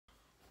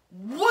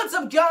What's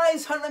up,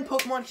 guys? Hunting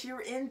Pokemon here.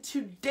 In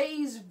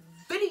today's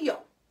video,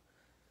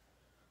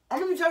 I'm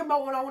going to be talking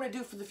about what I want to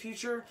do for the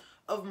future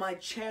of my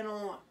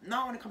channel.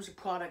 Not when it comes to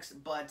products,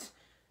 but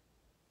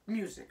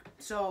music.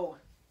 So,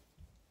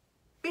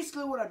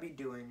 basically what I'd be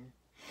doing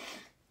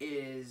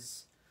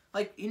is,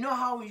 like, you know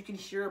how you can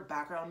hear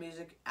background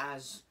music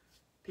as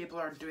people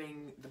are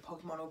doing the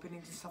Pokemon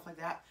openings and stuff like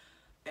that,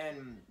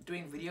 and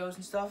doing videos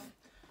and stuff?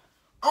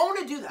 I want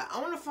to do that. I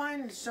want to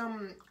find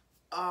some,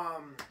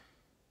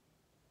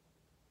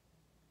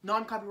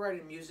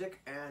 non-copyrighted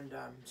music and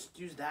just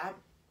use that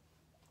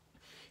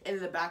in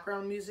the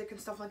background music and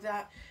stuff like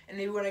that. And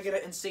maybe when I get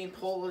an insane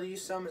poll, I'll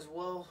use some as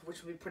well,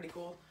 which would be pretty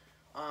cool.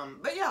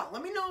 But yeah,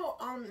 let me know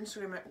on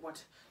Instagram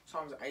what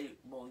songs I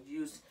will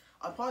use.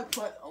 I'll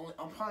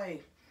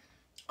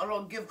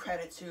give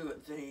credit to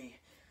the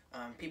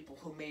people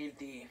who made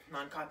the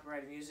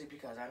non-copyrighted music,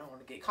 because I don't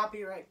want to get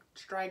copyright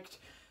striked.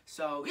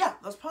 So yeah,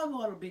 that's probably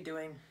what I'll be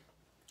doing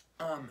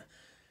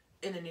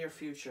in the near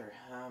future.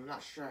 I'm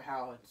not sure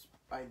how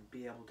I'd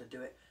be able to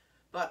do it,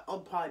 but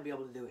I'll probably be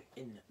able to do it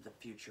in the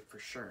future for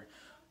sure.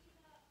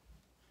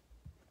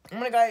 I'm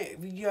gonna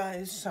give you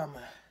guys some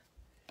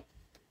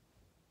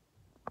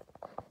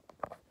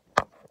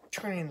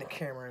turning the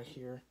camera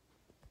here.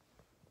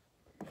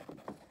 I'm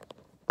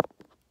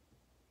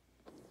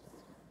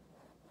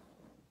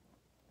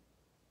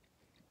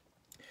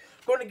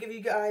going to give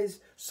you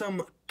guys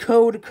some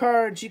code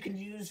cards you can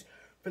use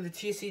for the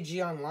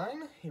PTCG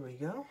online. Here we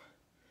go.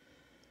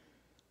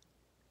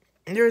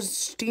 And there's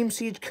Steam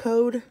Siege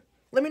code.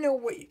 Let me know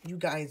what you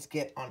guys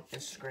get on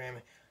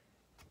Instagram.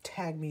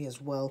 Tag me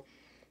as well.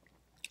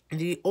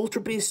 The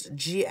Ultra Beast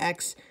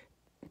GX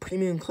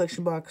Premium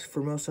Collection Box,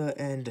 Formosa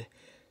and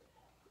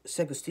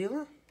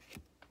Segastila.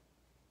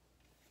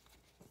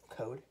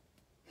 Code.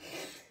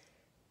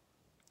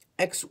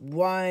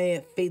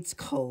 XY Fates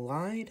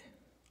Collide.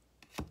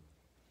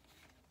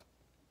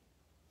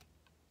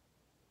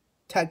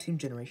 Tag Team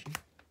Generation.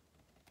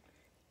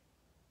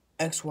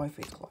 XY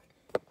Fates Collide.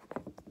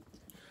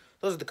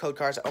 Those are the code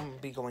cards. I'm going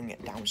to be going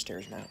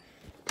downstairs now.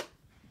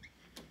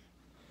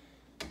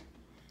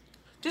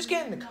 Just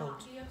getting the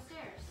codes. Be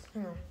upstairs.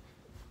 You know,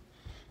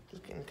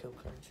 just getting the code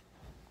cards.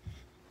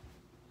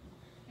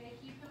 Okay,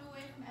 keep him away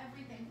from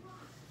everything.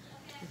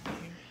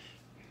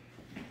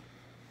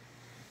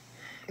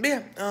 But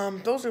yeah,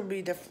 those are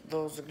going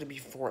to be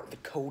for the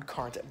code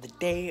cards of the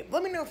day.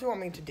 Let me know if you want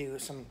me to do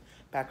some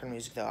background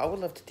music, though. I would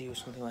love to do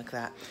something like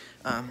that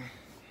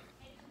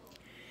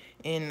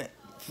in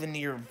the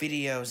near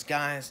videos,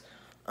 guys.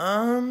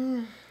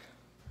 I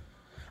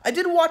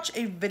did watch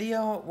a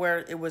video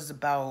where it was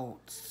about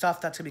stuff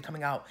that's gonna be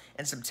coming out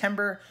in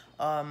September.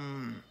 I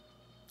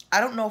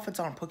don't know if it's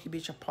on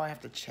Pokebeach. I'll probably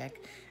have to check.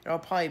 It'll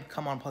probably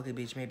come on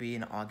Pokebeach maybe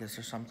in August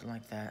or something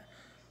like that,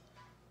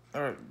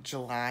 or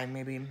July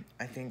maybe.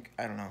 I think,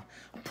 I don't know.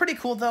 Pretty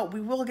cool though.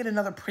 We will get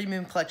another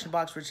premium collection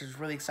box, which is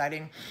really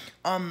exciting.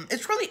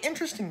 It's really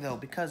interesting though,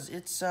 because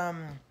it's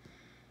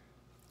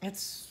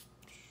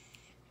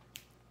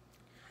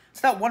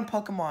that one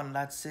Pokemon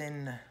that's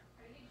in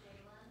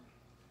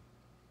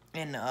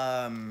the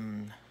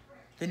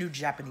new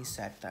Japanese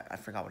set that I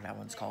forgot what that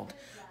one's called.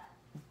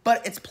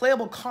 But it's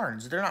playable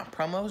cards. They're not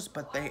promos,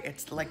 but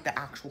it's like the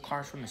actual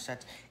cards from the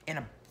sets in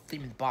a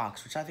themed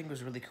box, which I think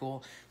was really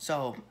cool.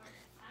 So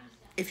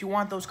if you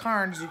want those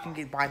cards, you can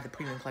buy the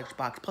premium collection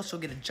box. Plus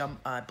you'll get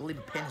I believe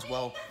a pin as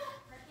well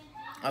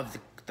of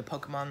the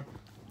Pokemon.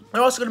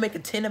 They're also gonna make a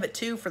tin of it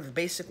too for the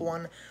basic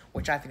one,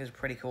 which I think is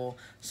pretty cool.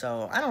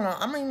 So I don't know.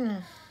 I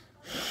mean,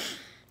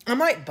 I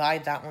might buy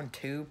that one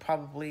too,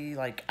 probably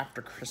like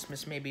after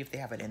Christmas, maybe, if they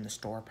have it in the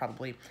store,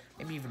 probably.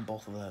 Maybe even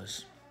both of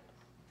those,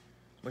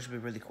 which would be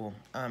really cool.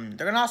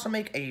 They're gonna also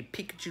make a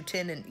Pikachu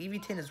tin and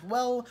Eevee tin as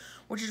well,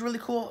 which is really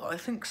cool. I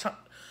think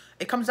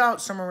it comes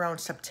out somewhere around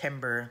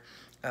September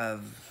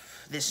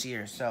of this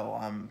year, so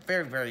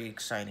very, very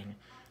exciting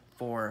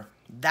for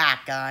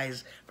that,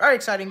 guys. Very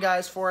exciting,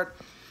 guys, for it.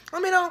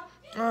 Let me know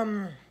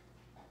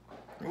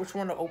which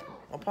one to open.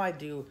 I'll probably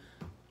do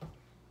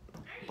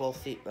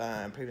both the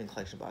premium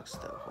collection boxes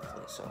though,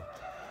 hopefully. So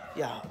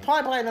yeah, I'll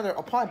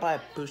probably buy a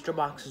booster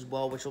box as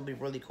well, which will be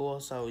really cool.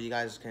 So you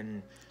guys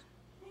can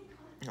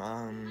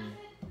yeah,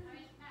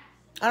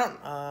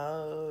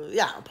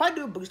 I'll probably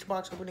do a booster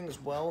box opening as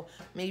well.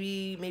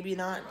 Maybe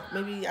not.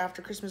 Maybe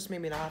after Christmas,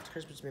 maybe not after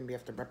Christmas, maybe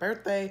after my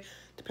birthday,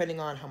 depending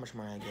on how much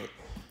money I get.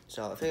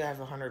 So if I have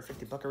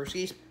 150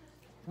 Buckarooskies,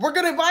 we're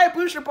gonna buy a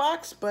booster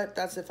box, but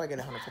that's if I get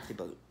 150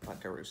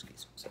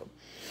 Buckarooskies.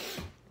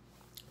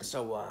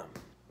 So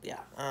yeah,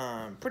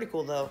 pretty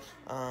cool though.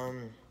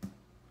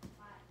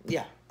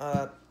 Yeah,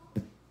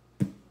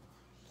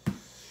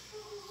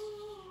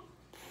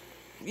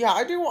 yeah,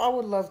 I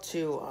would love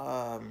to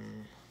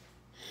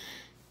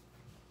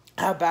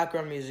have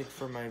background music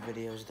for my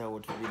videos though,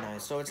 which would be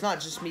nice. So it's not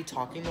just me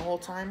talking the whole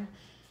time,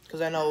 because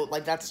I know,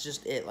 like, that's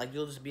just it. Like,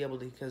 you'll just be able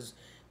to, because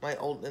my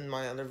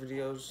other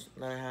videos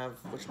that I have,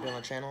 which will be on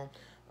the channel,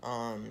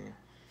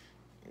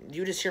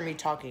 you just hear me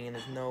talking and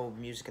there's no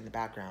music in the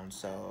background.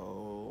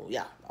 So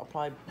yeah, I'll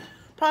probably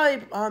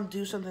probably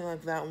do something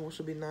like that, which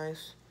would be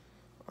nice.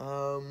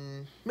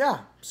 Yeah,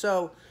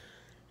 so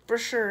for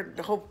sure,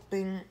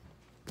 hoping.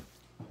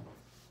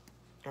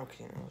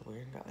 Okay, that was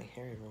weird. Got my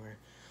hair everywhere.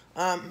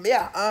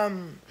 Yeah,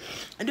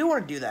 I do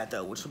want to do that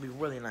though, which will be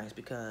really nice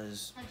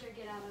because. Hunter,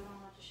 get out. I don't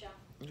want to show.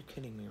 You're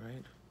kidding me,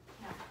 right?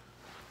 No.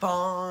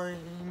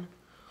 Fine.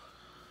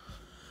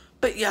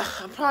 But yeah,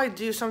 I'll probably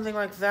do something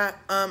like that.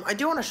 I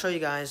do want to show you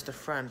guys the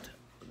front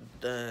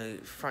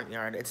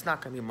yard. It's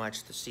not gonna be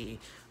much to see.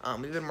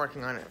 We've been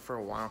working on it for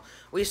a while.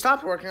 We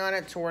stopped working on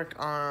it to work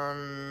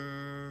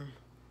on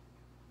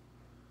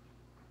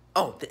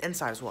the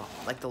inside as well,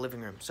 like the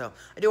living room. So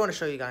I do want to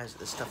show you guys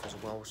this stuff as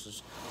well,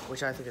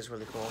 which I think is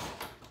really cool.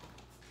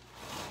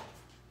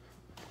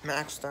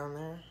 Max down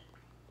there.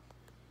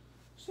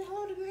 Say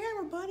hello to the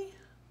camera, buddy.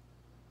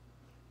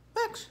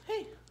 Max,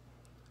 hey.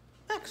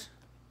 Max.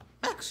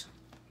 Max.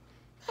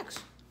 Max.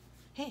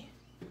 Hey.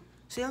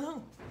 Say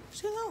hello.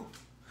 Say hello.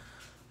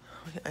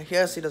 I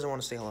guess he doesn't want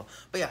to say hello.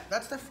 But yeah,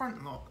 that's the front.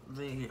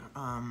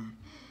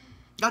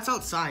 That's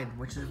outside,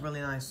 which is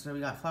really nice. So we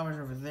got flowers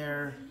over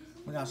there.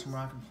 We got some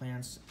rocket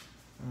plants.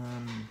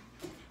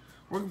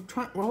 We're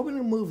hoping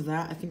to move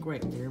that, I think,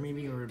 right there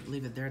maybe, or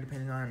leave it there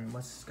depending on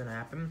what's gonna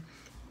happen.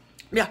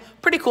 Yeah,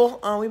 pretty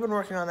cool. We've been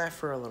working on that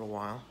for a little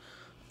while.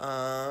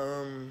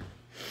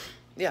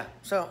 Yeah,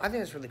 so I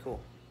think it's really cool.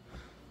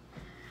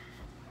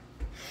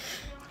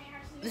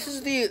 This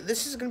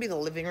is gonna be the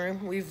living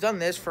room. We've done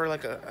this for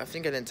like I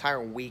think an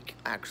entire week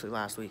actually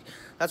last week.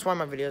 That's why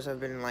my videos have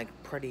been like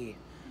pretty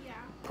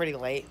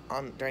late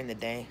during the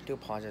day. Do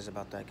apologize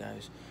about that,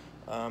 guys.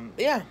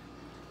 Yeah,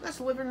 that's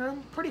the living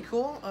room. Pretty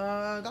cool.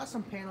 Got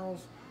some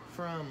panels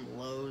from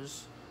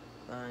Lowe's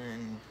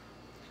and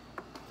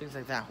things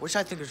like that, which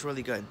I think is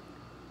really good,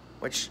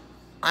 which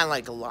I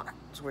like a lot,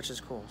 which is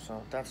cool.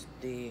 So that's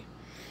the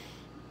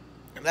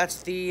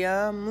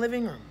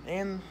living room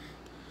and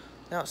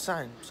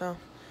outside. So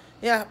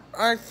yeah,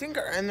 I think,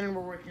 and then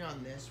we're working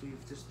on this. We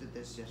just did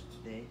this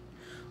yesterday.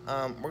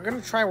 We're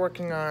gonna try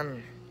working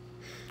on.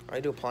 I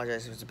do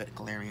apologize if it's a bit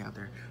glary out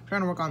there.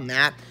 Trying to work on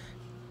that.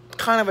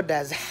 Kind of a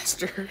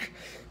disaster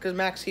because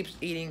Max keeps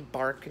eating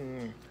bark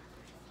and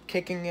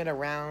kicking it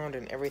around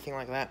and everything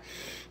like that.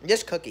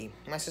 This cookie,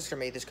 my sister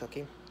made this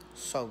cookie.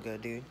 So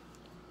good, dude.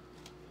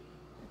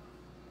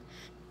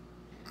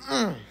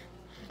 So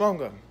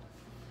good.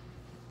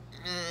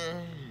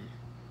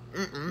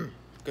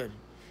 Good.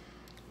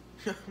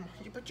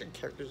 You put your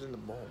characters in the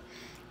bowl.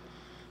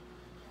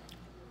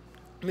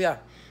 Yeah.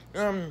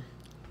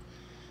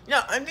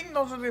 Yeah, I think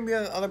those are gonna be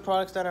other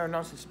products that are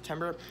announced in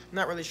September. I'm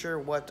not really sure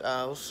what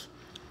else.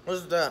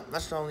 That's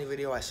the only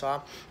video I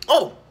saw.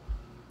 Oh,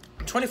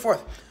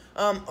 24th.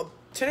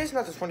 Today's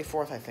not the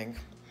 24th, I think.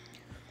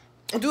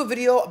 I'll do a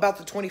video about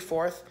the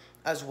 24th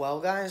as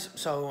well, guys.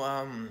 So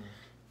I'll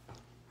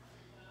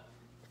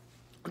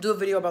do a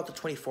video about the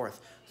 24th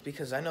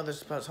because I know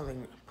there's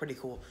something pretty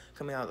cool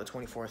coming out the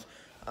 24th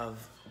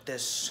of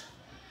this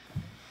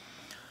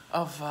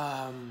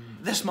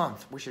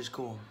month, which is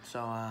cool.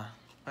 So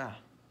yeah.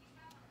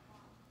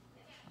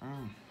 Are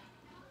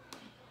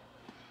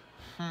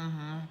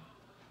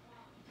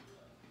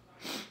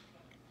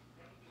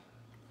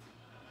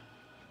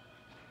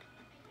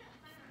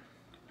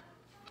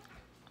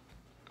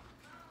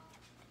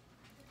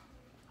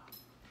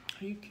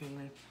you kidding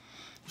me?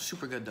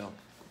 Super good though.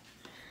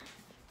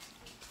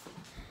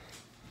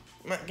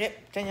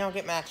 Danielle,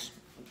 get Max.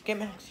 Get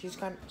Max. He's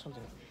got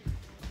something.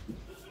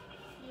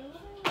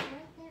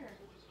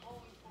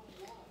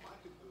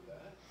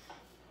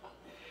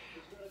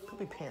 Could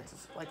be pants.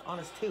 It's like on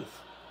his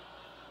tooth.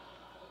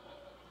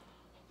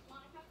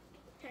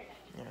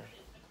 Yeah.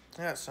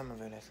 I got some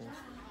of it, I think.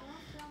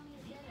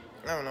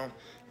 I don't know.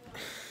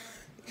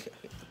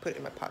 Put it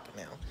in my pocket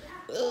now.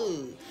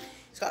 Ooh.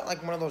 It's got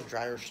like one of those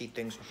dryer sheet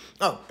things.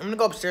 Oh, I'm gonna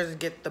go upstairs and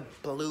get the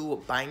blue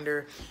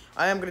binder.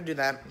 I am gonna do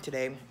that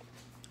today.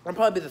 I'll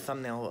probably be the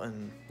thumbnail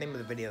and name of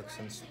the video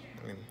since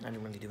I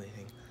didn't really do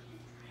anything.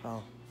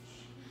 Oh.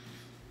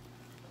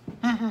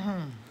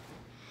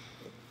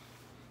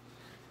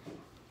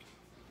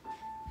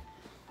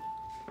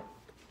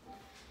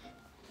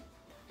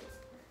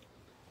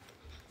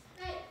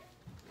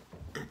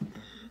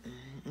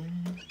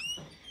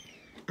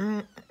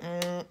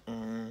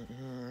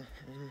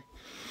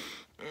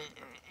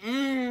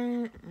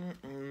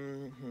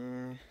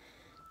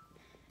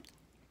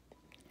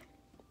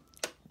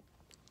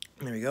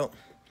 There we go.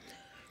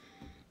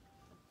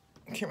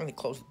 I can't really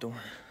close the door.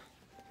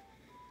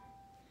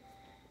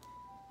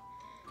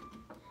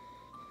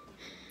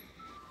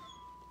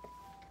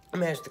 I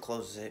managed to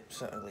close it,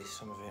 so at least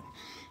some of it.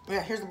 But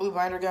yeah, here's the blue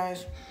binder,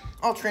 guys.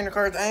 All trainer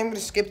cards. I am going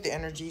to skip the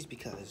energies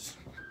because,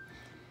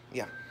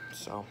 yeah,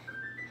 so.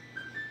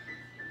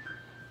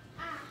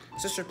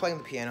 Sister's playing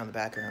the piano in the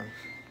background.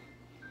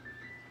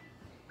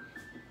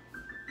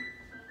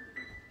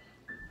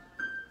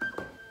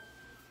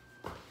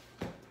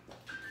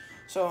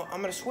 So I'm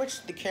gonna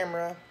switch the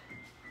camera.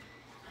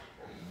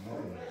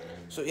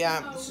 So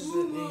yeah,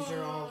 these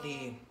are all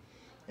the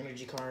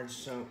energy cards.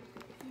 So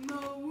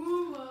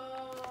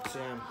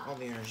yeah, all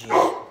the energy.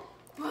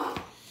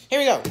 Here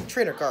we go,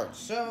 trader cards.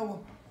 So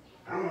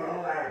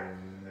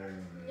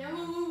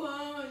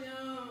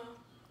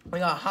we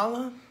got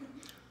Hala,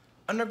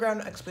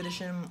 Underground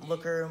Expedition,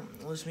 Looker,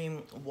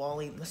 Lismi,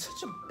 Wally. That's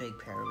such a big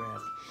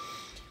paragraph.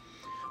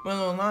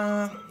 Well,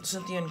 Lana,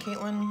 Cynthia and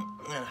Caitlin,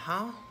 and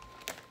how?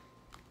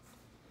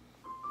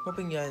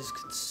 Hoping you guys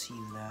could see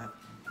that.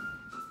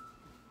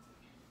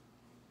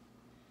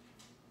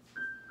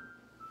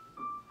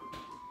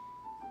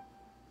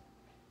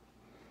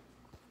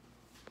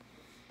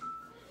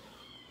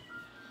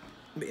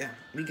 But yeah,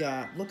 we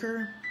got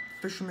Looker,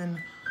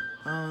 Fisherman,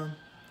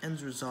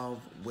 Ends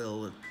Resolve,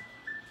 Will,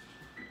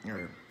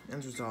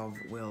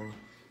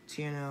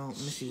 Tiano,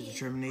 Missy's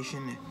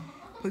Determination,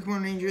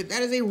 Pokemon Ranger.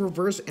 That is a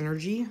reverse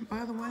energy,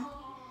 by the way.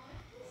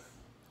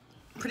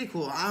 Pretty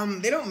cool.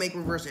 They don't make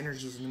reverse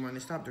energies anymore. They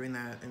stopped doing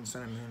that in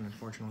Sun and Moon,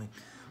 unfortunately.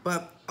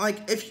 But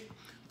like, if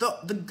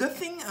the good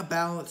thing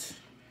about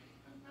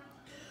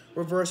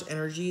reverse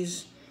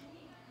energies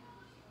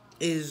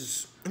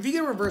is if you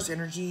get reverse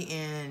energy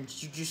and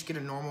you just get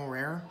a normal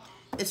rare,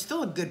 it's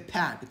still a good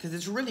pack because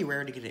it's really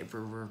rare to get it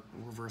for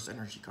reverse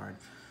energy card.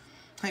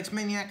 Thanks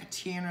Maniac,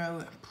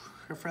 Tiano,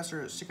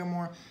 Professor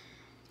Sycamore,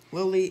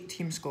 Lily,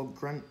 Team Skull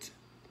Grunt,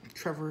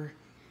 Trevor,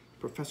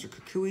 Professor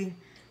Kukui,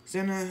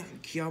 Zena,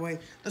 Kiawe.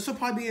 This will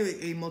probably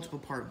be a multiple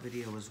part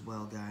video as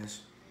well,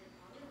 guys.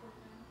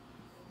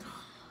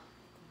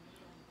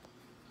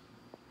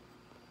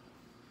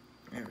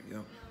 There we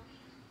go.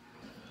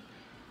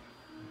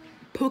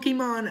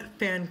 Pokemon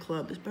Fan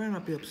Club. This better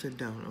not be upside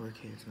down. Oh,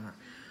 okay, it's not.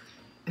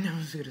 I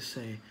was gonna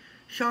say.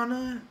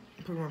 Shauna,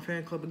 Pokemon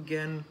Fan Club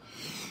again.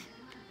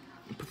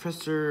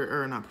 Pokemon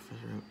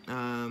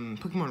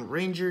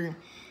Ranger.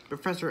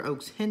 Professor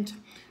Oak's Hint.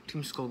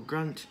 Team Skull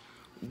Grunt.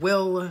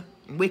 Will,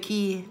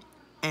 Wiki,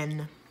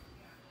 N.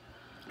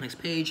 Next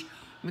page.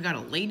 We got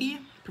a lady.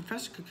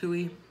 Professor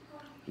Kukui.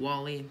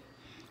 Wally.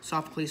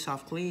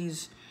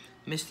 Softcleese.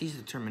 Misty's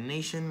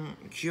Determination.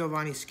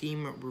 Giovanni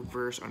Scheme.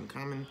 Reverse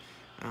Uncommon.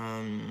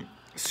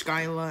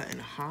 Skyla and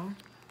Hala?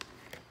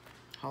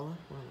 I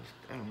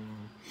don't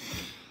know.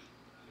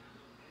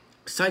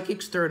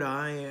 Psychic's Third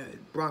Eye,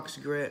 Brock's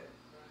Grit.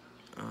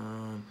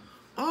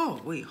 Oh,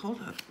 wait,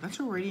 hold up. That's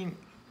a Radiant.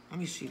 Let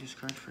me see this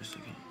card for a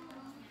second.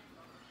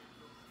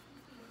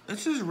 That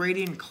says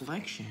Radiant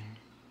Collection.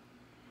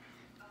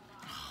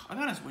 I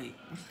gotta wait.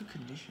 What's the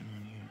condition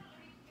on here?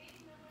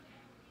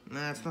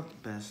 Nah, it's not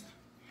the best.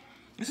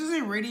 This is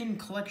a Radiant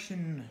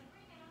Collection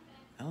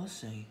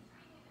LSA.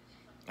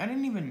 I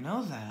didn't even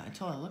know that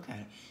until I look at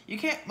it. You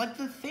can't, like,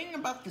 the thing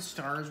about the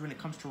stars when it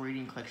comes to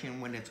Radiant Collection,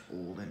 when it's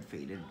old and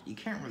faded, you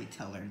can't really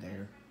tell they're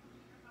there.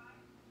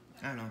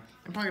 I don't know.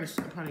 I'm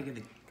probably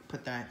gonna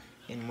put that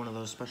in one of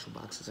those special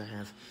boxes I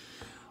have.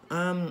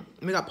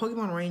 We got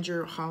Pokemon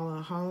Ranger,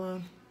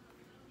 Hala,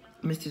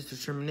 Misty's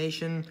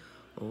Determination,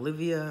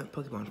 Olivia,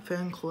 Pokemon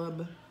Fan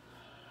Club,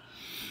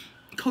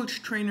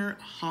 Coach Trainer,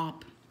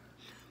 Hop,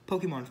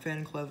 Pokemon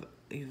Fan Club,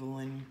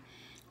 Evelyn,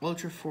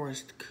 Ultra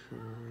Forest,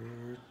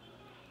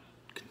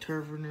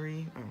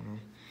 Veterinary, I don't know.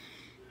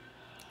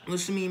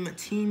 Lissamine,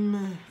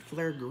 Team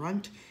Flare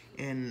Grunt,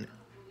 and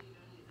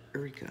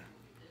Erica.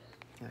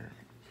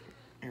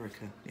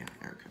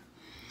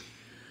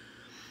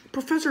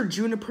 Professor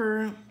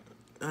Juniper,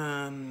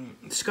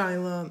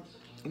 Skyla.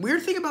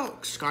 Weird thing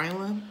about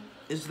Skyla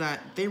is that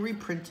they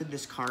reprinted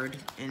this card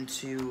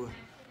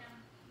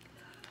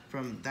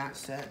from that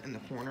set in the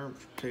corner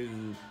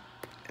to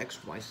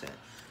XY set.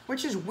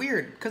 Which is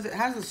weird, because it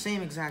has the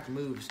same exact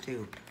moves,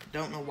 too.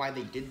 Don't know why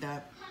they did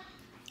that.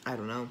 I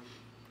don't know.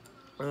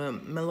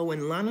 Mellow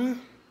and Lana.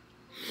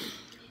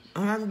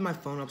 I have my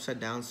phone upside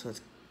down, so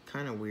it's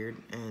kind of weird,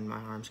 and my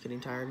arm's getting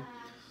tired.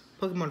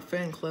 Pokemon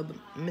Fan Club,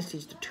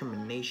 Misty's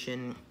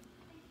Determination,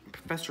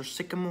 Professor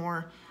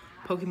Sycamore,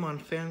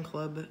 Pokemon Fan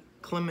Club,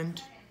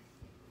 Clement.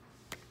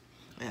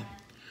 Yeah.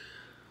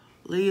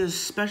 Leah's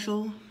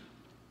Special,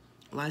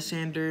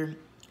 Lysander,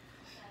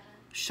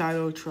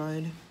 Shadow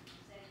Tried,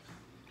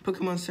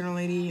 Pokemon Center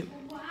Lady,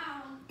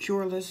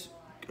 Chorus,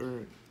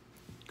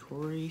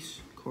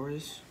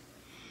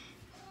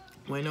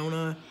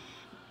 Winona.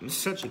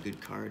 Such a good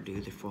card,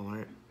 dude, the full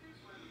art.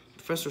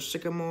 Professor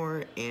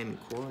Sycamore and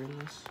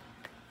Corylus.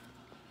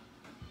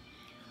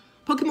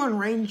 Pokemon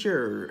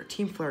Ranger,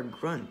 Team Flare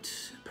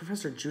Grunt,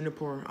 Professor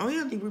Juniper. Oh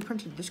yeah, they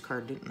reprinted this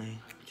card, didn't they?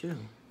 Too.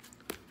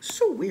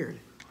 So weird.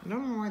 I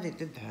don't know why they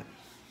did that.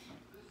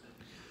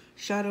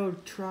 Shadow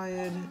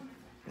Triad,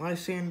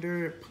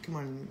 Lysander,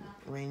 Pokemon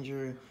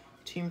Ranger,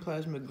 Team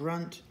Plasma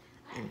Grunt,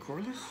 and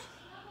Corliss.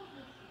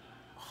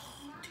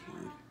 Oh,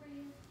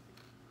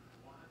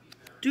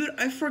 dude,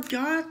 I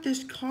forgot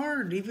this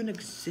card even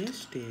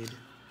existed.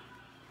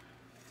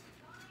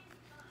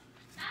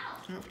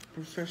 Oh,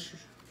 Professor.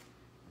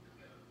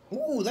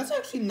 Ooh, that's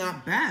actually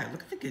not bad.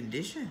 Look at the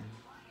condition.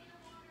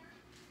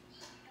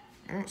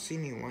 I don't see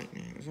any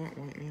whitening. Is that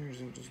whitening or is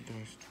that just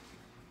dust?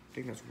 I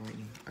think that's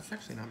whitening. That's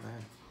actually not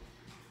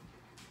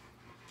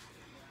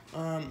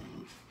bad.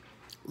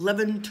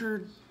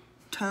 Lavender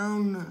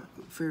Town,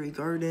 Fairy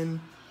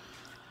Garden,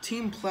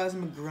 Team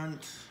Plasma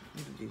Grunt,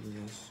 need to do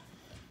this.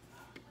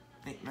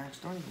 Hey, Max,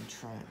 don't even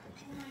try it.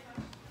 Okay.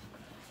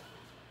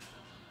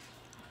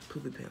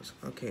 Poopy Pails.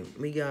 Okay,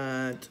 we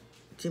got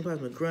Team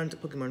Plasma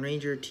Grunt, Pokemon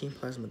Ranger, Team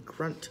Plasma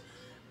Grunt,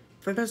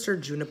 Professor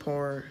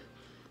Juniper,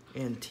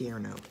 and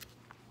Tierno.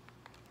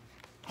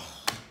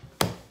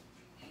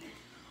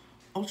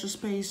 Ultra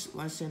Space,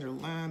 Lysander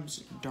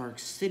Labs, Dark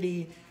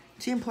City,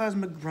 Team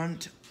Plasma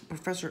Grunt,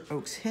 Professor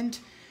Oak's Hint,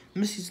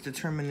 Missy's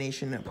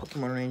Determination,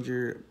 Pokemon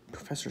Ranger,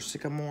 Professor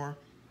Sycamore.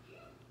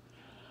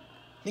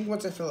 I think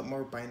once I fill up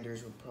more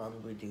binders, we'll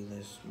probably do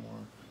this more.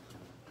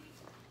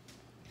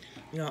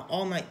 You know,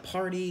 All Night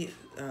Party,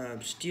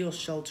 Steel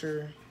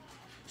Shelter,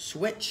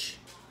 Switch,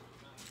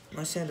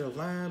 Lysander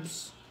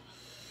Labs,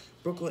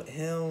 Brooklet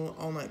Hill,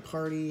 All Night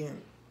Party,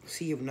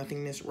 Sea of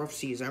Nothingness, Rough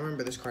Seas. I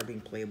remember this card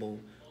being playable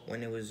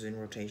when it was in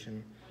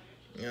rotation.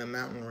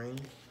 Mountain Rain.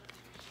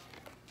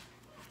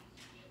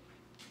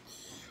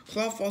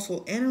 Claw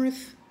Fossil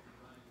Anorith,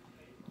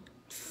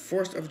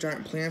 Forest of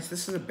Giant Plants.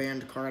 This is a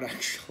banned card,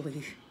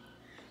 actually.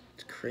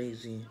 It's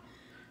crazy.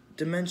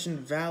 Dimension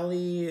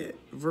Valley,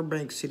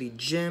 Verbank City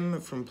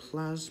Gym from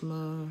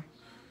Plasma.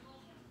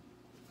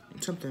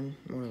 Something,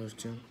 one of those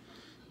two.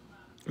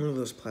 One of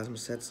those Plasma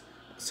sets.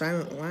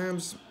 Silent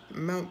Labs,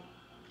 Mount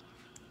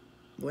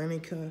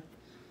Lanica,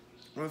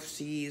 Rough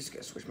Seas.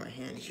 Gotta switch my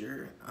hand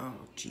here. Oh,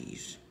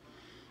 jeez.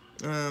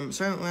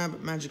 Silent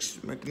Lab,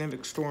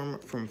 Magnetic Storm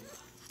from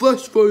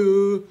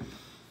Flashfire.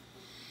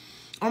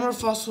 Armor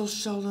Fossil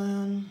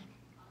Sheldon,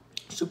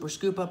 Super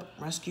Scoop Up,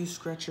 Rescue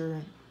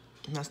Stretcher,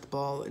 Nest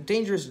Ball,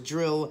 Dangerous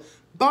Drill,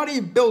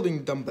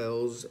 Bodybuilding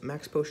Dumbbells,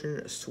 Max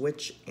Potion,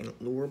 Switch, and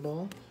Lure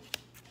Ball.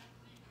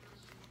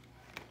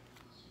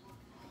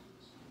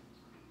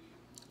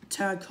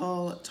 Tag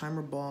Call,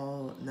 Timer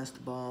Ball,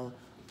 Nest Ball,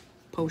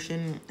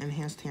 Potion,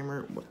 Enhanced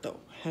Hammer. What the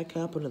heck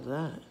happened to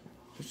that?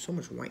 There's so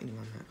much whitening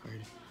on that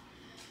card.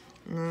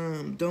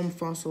 Dome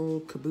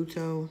Fossil,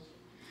 Kabuto,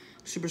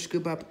 Super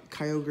Scoop Up,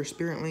 Kyogre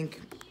Spirit Link.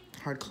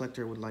 Hard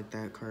Collector would like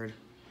that card.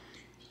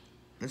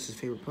 That's his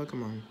favorite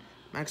Pokemon.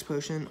 Max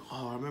Potion.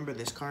 Oh, I remember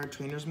this card,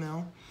 Trainer's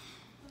Mail.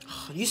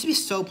 Oh, it used to be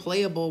so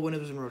playable when it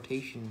was in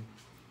rotation.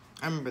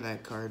 I remember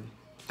that card.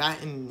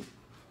 That and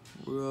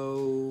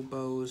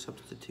Robo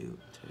Substitute,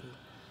 too.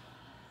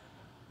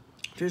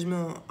 Trainer's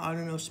Mail, I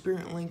don't know,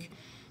 Spirit Link,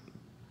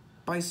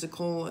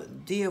 Bicycle,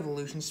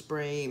 De-Evolution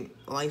Spray,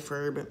 Life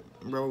Herb,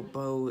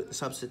 Robo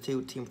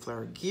Substitute, Team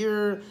Flower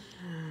Gear.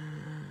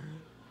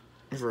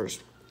 Reverse.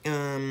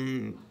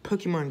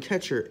 Pokemon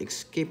Catcher,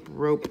 Escape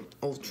Rope,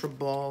 Ultra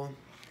Ball.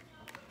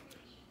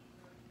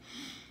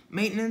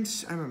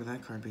 Maintenance, I remember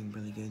that card being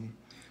really good.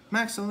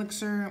 Max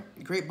Elixir,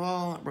 Great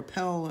Ball,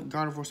 Repel,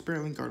 Gardevoir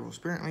Spirit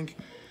Link,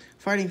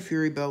 Fighting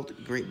Fury Belt,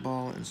 Great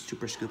Ball, and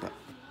Super Scoop Up.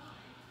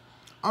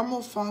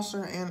 Armor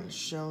Foster and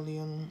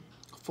Sheldon,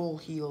 Full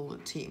Heal,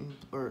 Team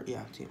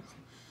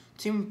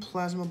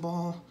Plasma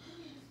Ball,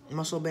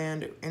 Muscle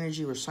Band,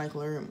 Energy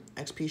Recycler,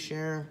 XP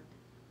Share,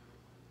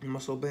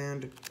 Muscle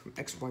Band from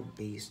XY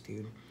Base,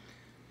 dude.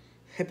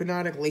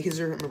 Hypnotic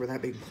Laser, remember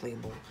that being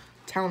playable.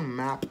 Town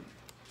Map.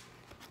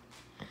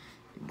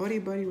 Buddy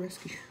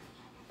Rescue.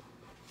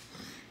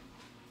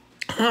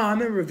 I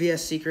remember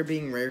VS Seeker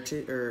being rare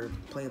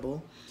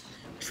playable.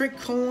 Trick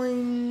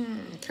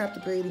Coin,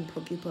 Captivating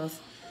Pokepuff,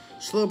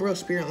 Slowbro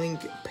Spirit Link,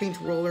 Paint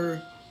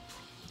Roller.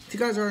 If you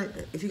guys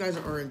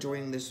are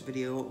enjoying this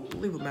video,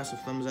 leave a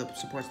massive thumbs up.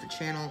 Supports the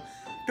channel.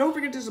 Don't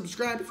forget to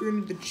subscribe if you're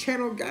new to the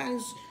channel,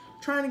 guys.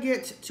 Trying to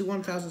get to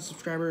 1,000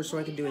 subscribers so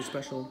I can do a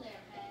special,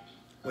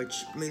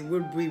 which I mean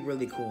would be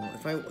really cool.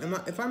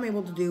 If I'm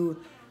able to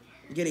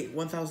get a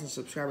 1,000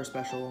 subscriber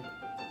special,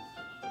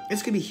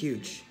 it's gonna be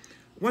huge.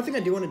 One thing I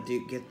do want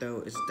to get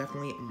though is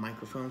definitely a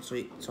microphone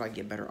so I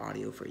get better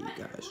audio for you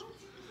guys.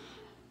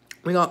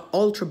 We got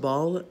Ultra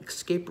Ball,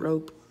 Escape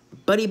Rope,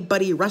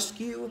 Buddy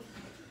Rescue,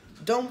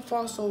 Dome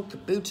Fossil,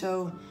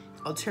 Kabuto,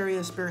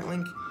 Altaria Spirit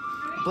Link,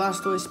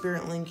 Blastoise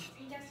Spirit Link,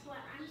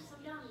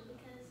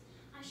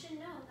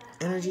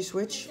 Energy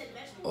Switch,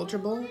 Ultra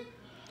Ball,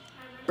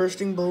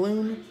 Bursting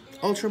Balloon,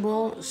 Ultra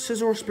Ball,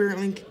 Scizor Spirit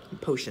Link,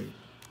 and Potion.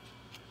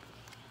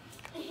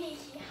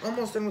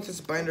 Almost done with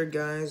this binder,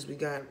 guys. We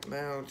got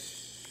about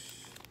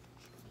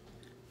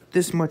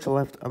this much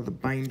left of the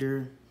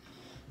binder.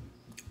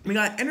 We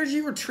got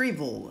Energy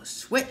Retrieval,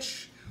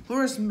 Switch,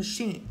 Florist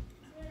Machine,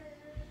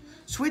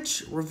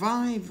 Switch,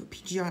 Revive,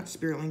 Pidgeot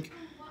Spirit Link,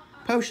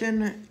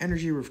 Potion,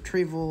 Energy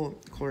Retrieval,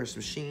 Florist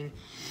Machine,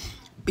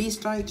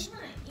 Beastite,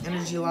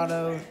 Energy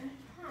Lotto,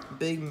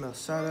 Big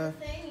Masada,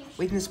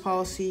 Weakness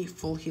Policy,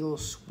 Full Heal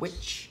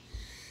Switch,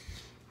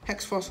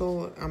 Hex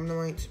Fossil,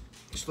 Omnite,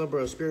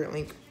 Slowbro Spirit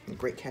Link,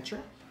 Great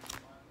Catcher,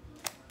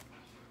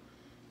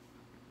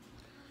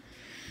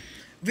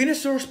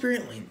 Venusaur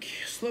Spirit Link,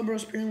 Slowbro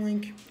Spirit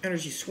Link,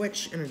 Energy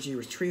Switch, Energy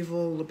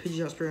Retrieval,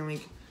 Pidgeot Spirit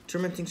Link,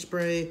 Tormenting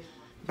Spray,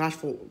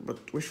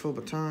 Wishful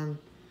Baton,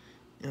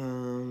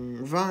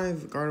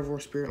 Revive,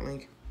 Gardevoir Spirit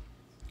Link,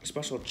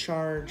 Special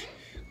Charge,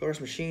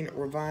 Florist Machine,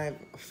 Revive,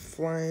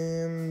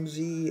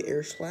 Flamsy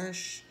Air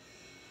Slash,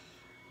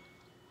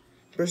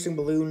 Bursting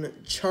Balloon,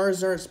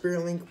 Charizard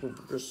Spirit Link,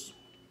 Reverse,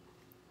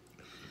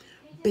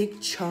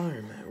 Big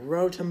Charm,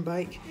 Rotom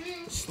Bike,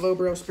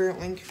 Slowbro Spirit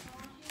Link,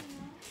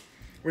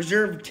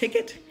 Reserve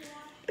Ticket,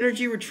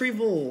 Energy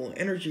Retrieval,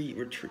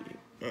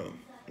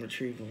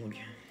 Retrieval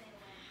again.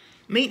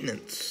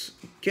 Maintenance,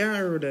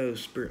 Gyarados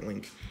Spirit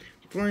Link,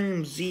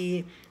 Flame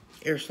Z,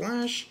 Air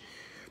Slash,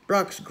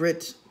 Brock's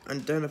Grit,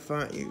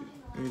 Identify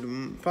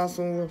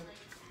Fossil,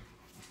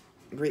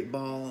 Great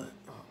Ball.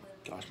 Oh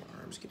my gosh, my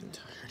arm's getting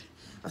tired.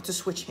 I have to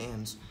switch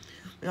hands.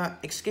 We got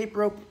Escape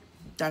Rope,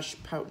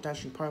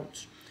 Dashing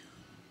Pouch,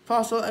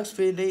 Fossil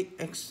Excavation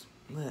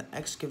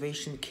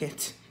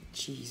Kit.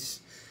 Jeez.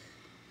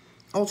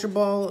 Ultra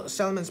Ball,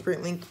 Salmon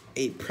Spirit Link,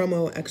 a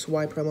promo,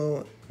 XY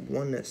promo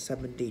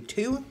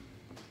 172.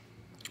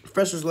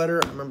 Professor's Letter,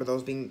 I remember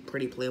those being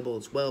pretty playable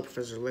as well.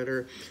 Professor's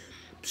Letter,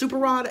 Super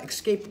Rod,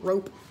 Escape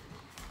Rope.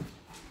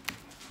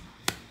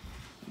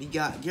 We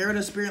got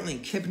Gyarados Spirit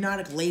Link,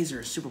 Hypnotic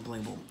Laser, super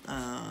playable.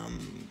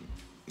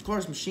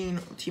 Chloris Machine,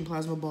 Team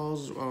Plasma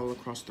Balls all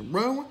across the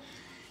row.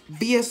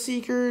 BS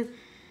Seeker,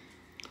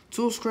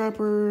 Tool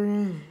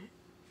Scrapper.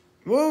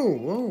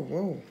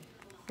 Whoa.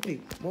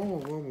 Wait,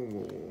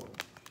 whoa.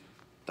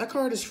 That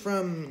card is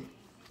from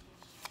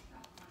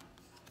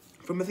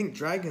I think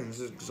Dragons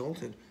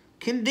Exalted.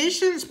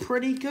 Condition's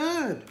pretty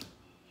good.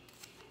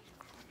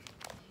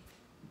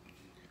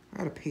 I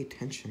gotta pay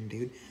attention,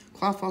 dude.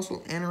 Claw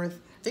Fossil, Anorith.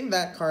 I think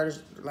that card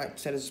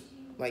is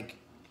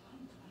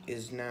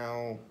is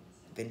now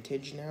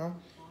vintage now.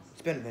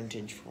 It's been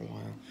vintage for a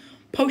while.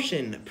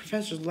 Potion,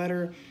 Professor's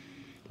Letter,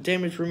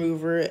 Damage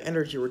Remover,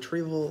 Energy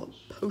Retrieval,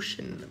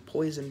 Potion,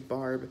 Poison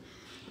Barb,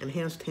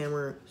 Enhanced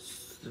Hammer,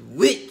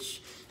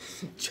 Switch,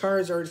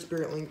 Charizard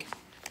Spirit Link.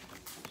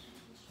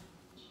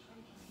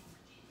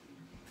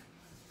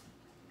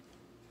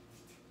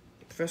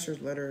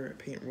 Professor's Letter,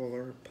 Paint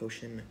Roller,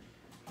 Potion,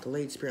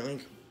 Delayed Spirit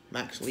Link.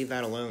 Max, leave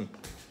that alone.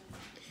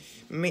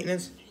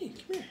 Maintenance. Hey,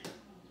 come here.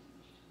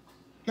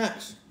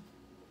 Max.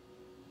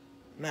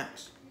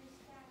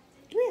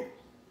 Come here.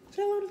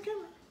 Say hello to the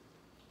camera.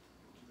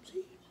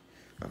 See?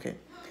 Okay.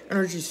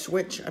 Energy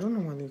Switch. I don't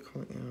know why they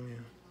call it.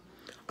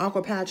 Yeah.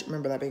 Aqua Patch.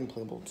 Remember that being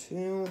playable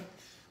too.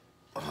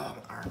 Oh,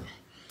 arm.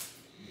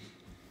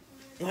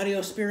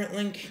 Audio Spirit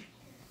Link.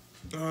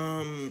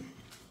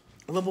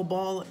 Level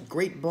Ball.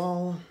 Great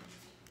Ball.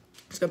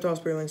 Sceptile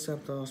Spirit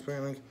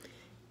Link.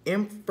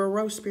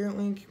 Ampharos Spirit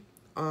Link.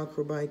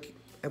 Acrobike.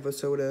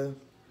 Evosoda.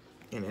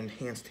 And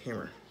Enhanced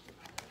Hammer.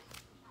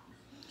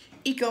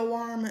 Eco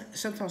Arm.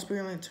 Sceptile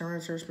Spirit Link.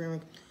 Tyranitar Spirit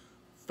Link.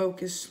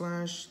 Focus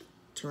Slash.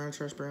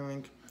 Tyranitar Spirit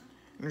Link.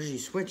 Energy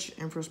Switch.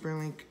 Ampharos Spirit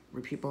Link.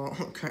 Repeat Ball.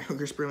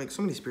 Kyogre Spirit Link.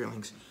 So many Spirit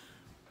Links.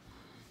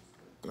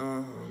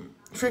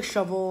 Trick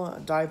Shovel.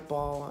 Dive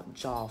Ball.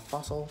 Jaw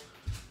Fossil.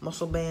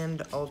 Muscle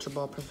Band. Ultra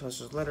Ball.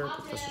 Professor's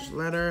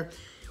Letter.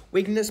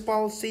 Weakness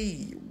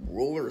Policy.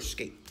 Roller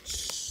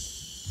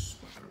Skates.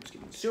 I'm just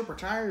getting super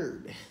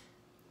tired.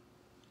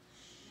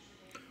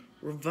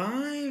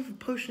 Revive.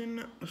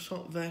 Potion.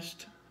 Assault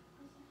Vest.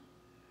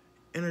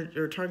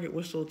 Target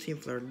Whistle. Team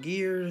Flare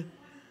Gear.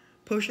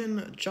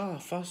 Potion. Jaw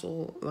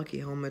Fossil. Lucky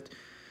Helmet.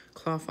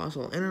 Claw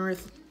Fossil.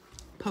 Anorith.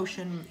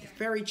 Potion.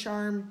 Fairy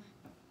Charm.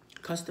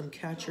 Custom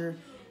Catcher.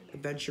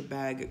 Adventure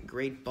Bag.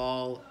 Great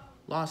Ball.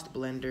 Lost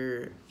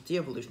Blender.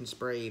 De-Evolution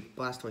Spray.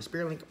 Blastoise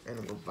Spirit Link.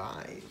 And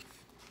Revive.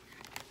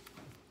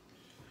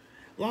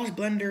 Lost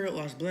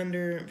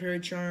Blender, Fairy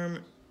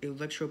Charm,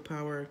 Electro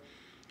Power,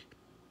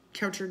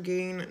 Counter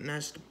Gain,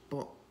 Net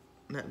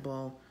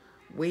Ball,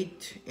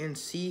 Wait and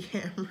See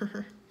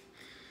Hammer,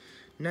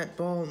 Net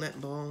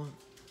Ball,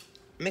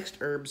 Mixed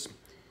Herbs,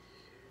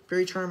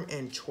 Fairy Charm,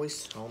 and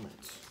Choice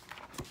Helmets.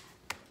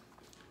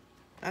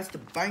 That's the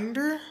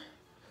binder.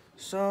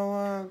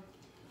 So,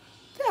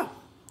 yeah,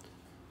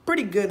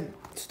 pretty good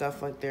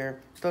stuff right there.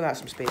 Still got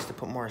some space to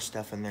put more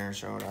stuff in there,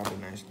 so that'll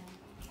be nice.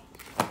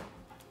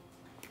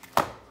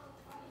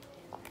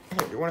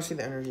 You want to see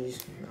the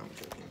energies? No, I'm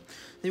joking.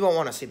 You won't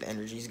want to see the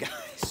energies,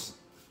 guys.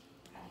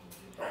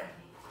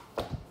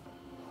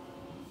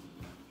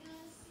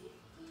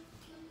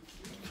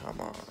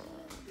 Come on.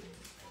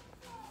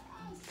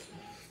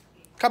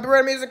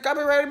 Copyrighted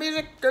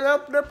music.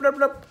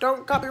 Nope.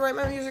 Don't copyright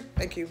my music.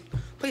 Thank you.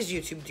 Please,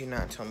 YouTube, do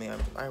not tell me.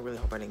 I really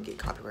hope I didn't get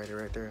copyrighted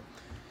right there.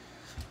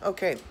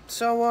 Okay,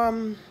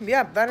 so,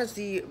 yeah, that is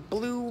the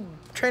blue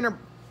trainer,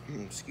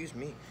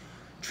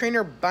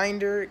 trainer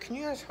binder. Can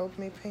you guys help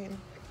me, Peyton?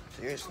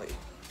 Seriously.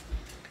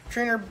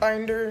 Trainer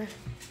binder.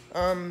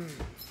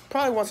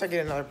 Probably once I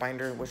get another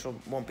binder, which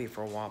won't be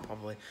for a while,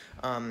 probably.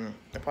 I'll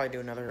probably do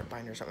another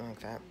binder or something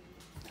like that.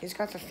 He's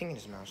got the thing in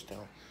his mouth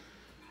still.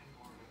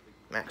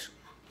 Max.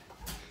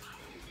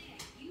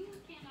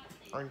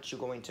 Aren't you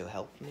going to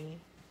help me?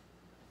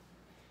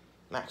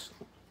 Max.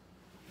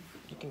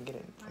 You can get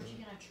it. Aren't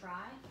you gonna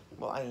try?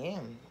 Well, I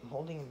am. I'm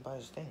holding him by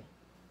his thing.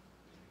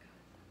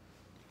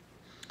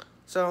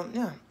 So,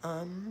 yeah,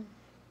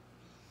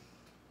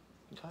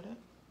 you got it?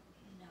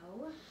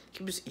 No.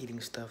 Keep just eating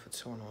stuff.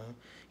 It's so annoying.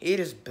 He ate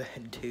his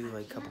bed, too,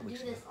 like a couple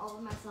weeks ago. I do this all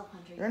of myself,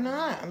 Hunter. You're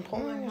not. I'm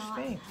pulling this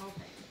thing.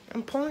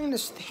 I'm pulling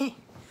this thing.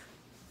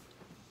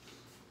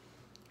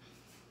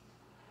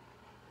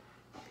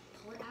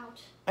 Pull it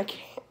out. I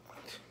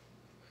can't.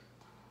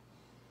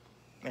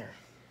 There.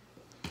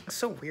 It's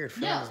so weird.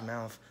 Fit in his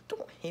mouth.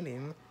 Don't hit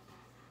him.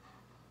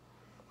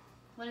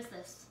 What is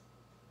this?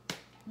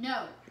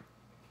 No.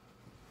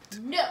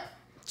 No.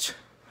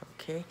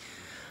 Okay.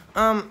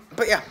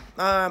 But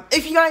yeah.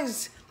 If you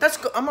guys,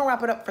 I'm gonna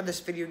wrap it up for this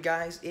video,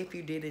 guys. If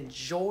you did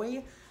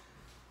enjoy,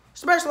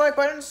 smash the like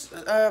buttons.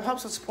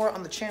 Helps us support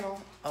on the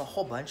channel a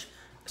whole bunch.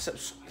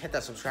 Hit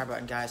that subscribe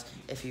button, guys,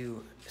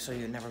 so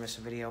you never miss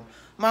a video.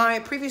 My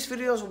previous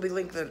videos will be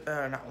linked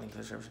not linked to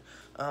the description.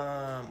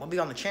 Will be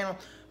on the channel.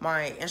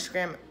 My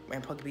Instagram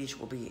and Pokebeach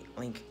will be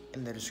linked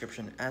in the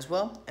description as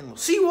well. And we'll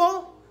see you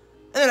all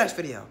in the next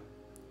video.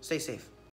 Stay safe.